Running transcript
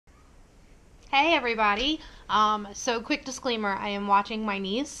Hey everybody. So quick disclaimer, I am watching my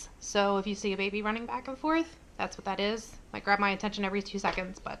niece. So if you see a baby running back and forth, that's what that is. Might grab my attention every 2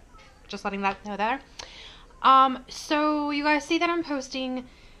 seconds, but just letting that know there. So you guys see that I'm posting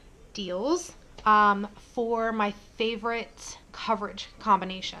deals for my favorite coverage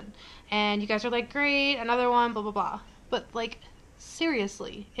combination. And you guys are like, great, another one, blah, blah, blah. But like,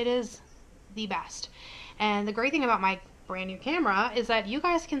 seriously, it is the best. And the great thing about my brand new camera is that you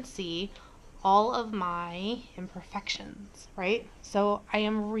guys can see all of my imperfections, right? So I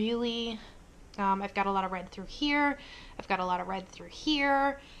am really, I've got a lot of red through here. I've got a lot of red through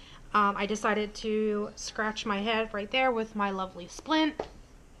here. I decided to scratch my head right there with my lovely splint.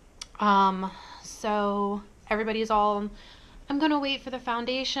 So everybody's all, I'm gonna wait for the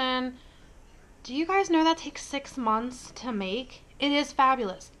foundation. Do you guys know that takes 6 months to make? It is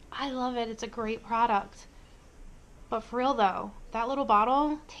fabulous. I love it. It's a great product. But for real though, that little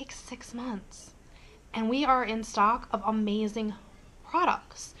bottle takes 6 months. And we are in stock of amazing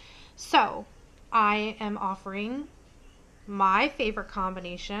products. So I am offering my favorite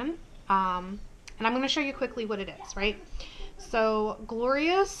combination. And I'm going to show you quickly what it is, right? So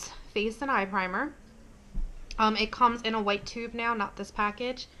Glorious Face and Eye Primer. It comes in a white tube now, not this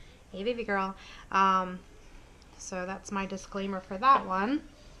package. Hey, baby girl. So that's my disclaimer for that one.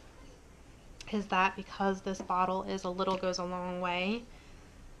 Is that because this bottle is a little goes a long way.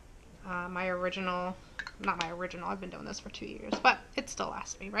 My original, not my original, I've been doing this for 2 years, but it still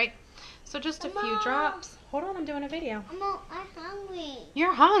lasts me, right? So just a few drops. Hold on, I'm doing a video. I'm hungry.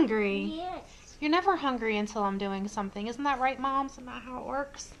 You're hungry? Yes. You're never hungry until I'm doing something. Isn't that right, Mom? Isn't that how it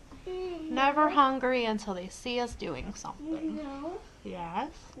works? Mm-hmm. Never hungry until they see us doing something. No. Yes?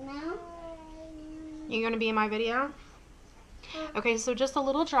 No. You gonna be in my video? Okay, so just a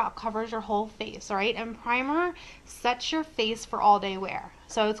little drop covers your whole face, all right? And primer sets your face for all day wear.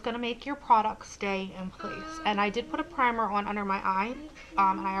 So it's gonna make your product stay in place. And I did put a primer on under my eye,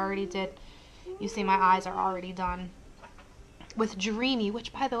 and I already did. You see my eyes are already done with Dreamy,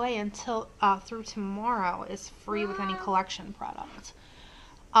 which by the way, until through tomorrow is free with any collection product.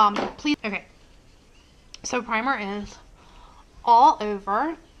 Please, okay. So primer is all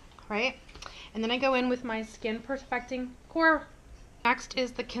over, right? And then I go in with my Skin Perfecting Core. Next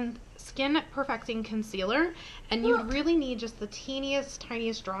is the Skin Perfecting Concealer. And you really need just the teeniest,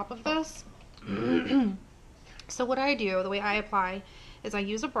 tiniest drop of this. So what I do, the way I apply, is I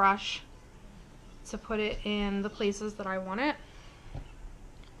use a brush to put it in the places that I want it.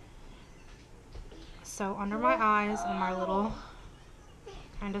 So under my eyes and my little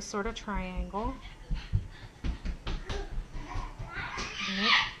kind of sort of triangle.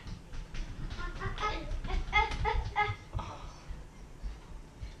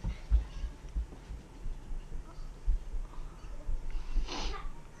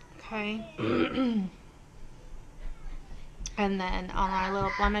 Okay. And then on my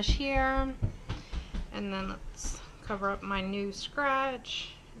little blemish here. And then let's cover up my new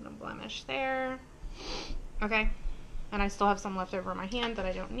scratch and a blemish there. Okay. And I still have some left over in my hand that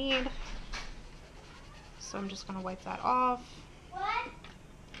I don't need. So I'm just going to wipe that off. What?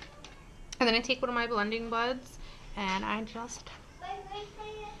 And then I take one of my blending buds and I just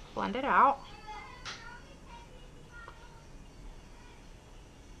blend it out.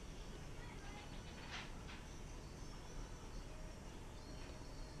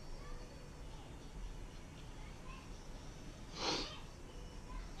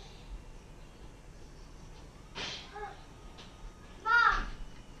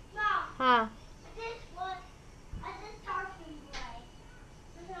 Huh?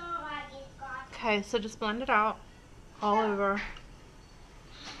 Okay, so just blend it out all over.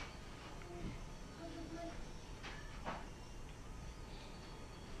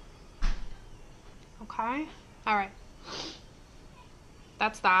 Okay, all right.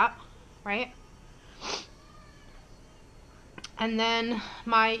 That's that, right? And then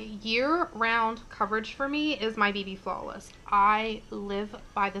my year-round coverage for me is my BB Flawless. I live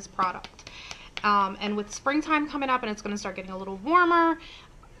by this product. And with springtime coming up and it's going to start getting a little warmer,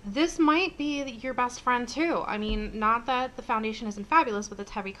 this might be your best friend too. I mean, not that the foundation isn't fabulous with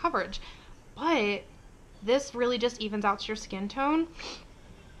its heavy coverage, but this really just evens out your skin tone.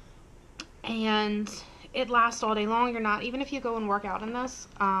 And it lasts all day long. You're not, even if you go and work out in this,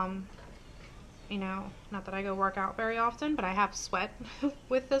 you know, not that I go work out very often, but I have sweat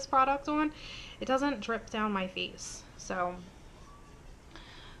with this product on. It doesn't drip down my face. So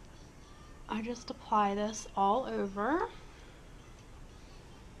I just apply this all over.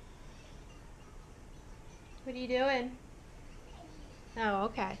 What are you doing? Oh,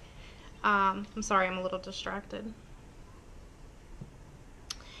 okay. I'm sorry, I'm a little distracted.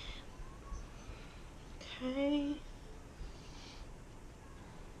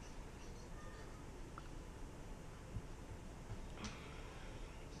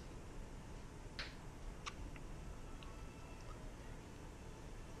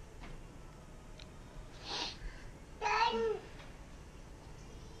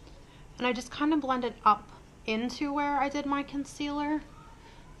 And I just kind of blend it up into where I did my concealer.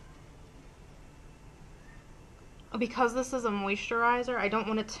 Because this is a moisturizer, I don't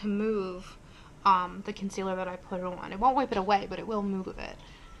want it to move the concealer that I put on. It won't wipe it away, but it will move a bit.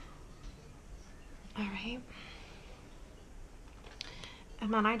 Alright.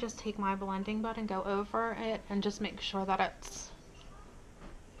 And then I just take my blending bud and go over it and just make sure that it's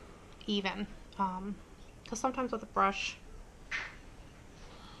even. Because sometimes with a brush,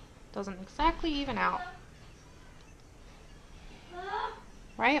 it doesn't exactly even out.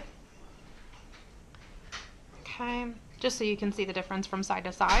 Right? Okay. Just so you can see the difference from side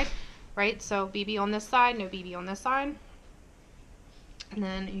to side. Right? So BB on this side, no BB on this side. And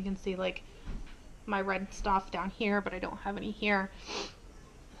then you can see like my red stuff down here, but I don't have any here.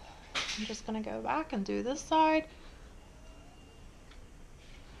 I'm just going to go back and do this side.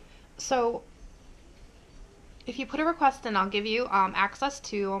 So if you put a request in, I'll give you access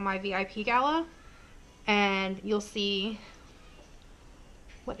to my VIP gala, and you'll see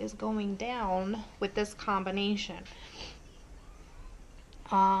what is going down with this combination.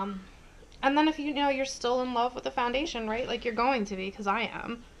 And then if you know you're still in love with the foundation, right, like you're going to be, because I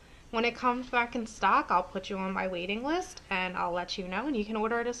am, when it comes back in stock, I'll put you on my waiting list and I'll let you know, and you can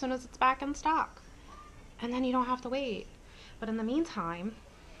order it as soon as it's back in stock. And then you don't have to wait. But in the meantime,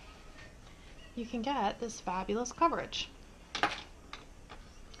 you can get this fabulous coverage.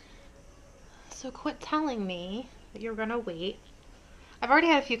 So quit telling me that you're gonna wait. I've already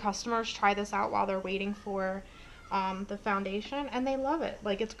had a few customers try this out while they're waiting for the foundation, and they love it.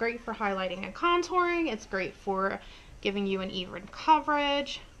 Like, it's great for highlighting and contouring. It's great for giving you an even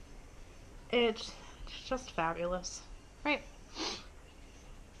coverage. It's just fabulous, right?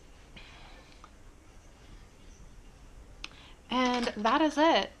 And that is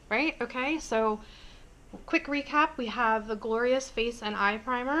it, right? Okay, so quick recap. We have the Glorious Face and Eye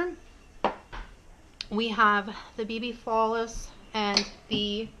Primer. We have the BB Flawless and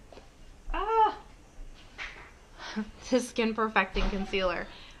the Skin Perfecting Concealer,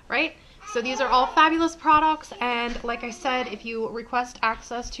 right? So these are all fabulous products, and like I said, if you request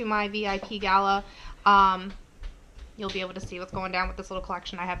access to my VIP gala, you'll be able to see what's going down with this little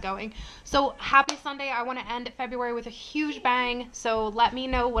collection I have going. So happy Sunday. I want to end February with a huge bang, so let me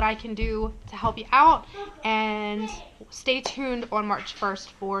know what I can do to help you out, and stay tuned on March 1st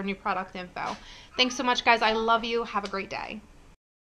for new product info. Thanks so much, guys. I love you. Have a great day.